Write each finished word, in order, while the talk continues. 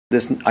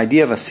This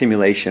idea of a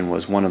simulation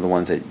was one of the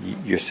ones that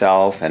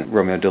yourself and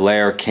Romeo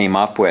Dallaire came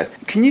up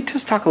with. Can you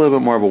just talk a little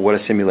bit more about what a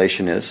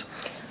simulation is?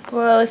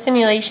 Well, a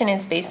simulation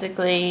is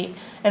basically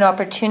an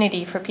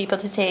opportunity for people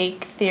to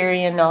take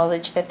theory and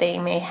knowledge that they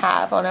may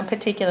have on a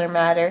particular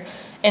matter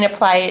and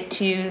apply it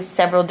to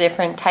several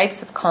different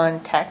types of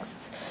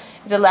contexts.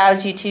 It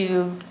allows you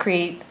to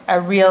create a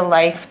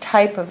real-life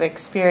type of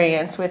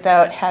experience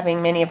without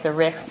having many of the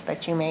risks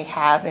that you may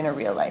have in a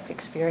real-life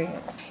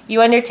experience.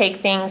 You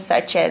undertake things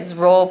such as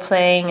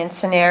role-playing and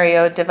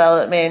scenario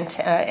development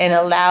and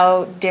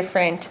allow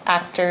different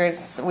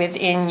actors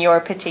within your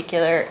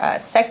particular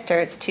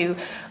sectors to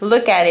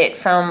look at it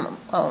from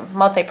a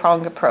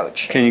multi-pronged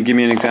approach. Can you give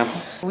me an example?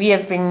 We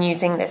have been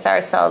using this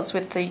ourselves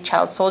with the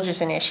Child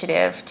Soldiers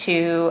Initiative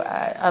to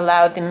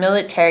allow the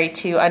military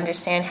to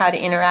understand how to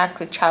interact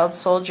with child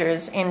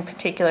soldiers in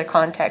particular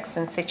contexts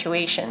and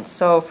situations.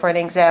 So, for an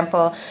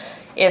example,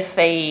 if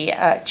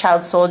a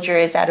child soldier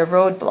is at a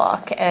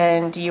roadblock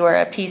and you are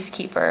a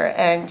peacekeeper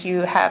and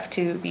you have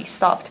to be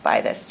stopped by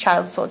this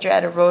child soldier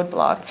at a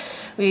roadblock,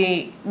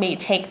 we may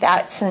take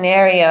that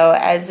scenario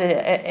as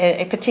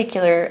a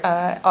particular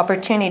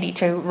opportunity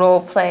to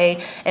role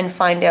play and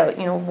find out,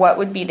 what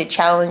would be the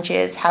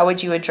challenges, how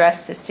would you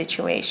address this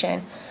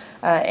situation,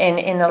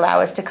 and allow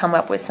us to come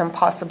up with some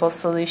possible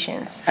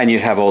solutions. And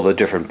you'd have all the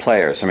different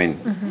players,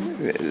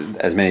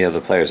 as many of the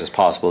players as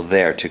possible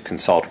there to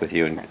consult with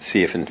you and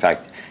see if, in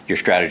fact, your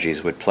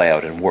strategies would play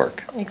out and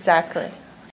work. Exactly.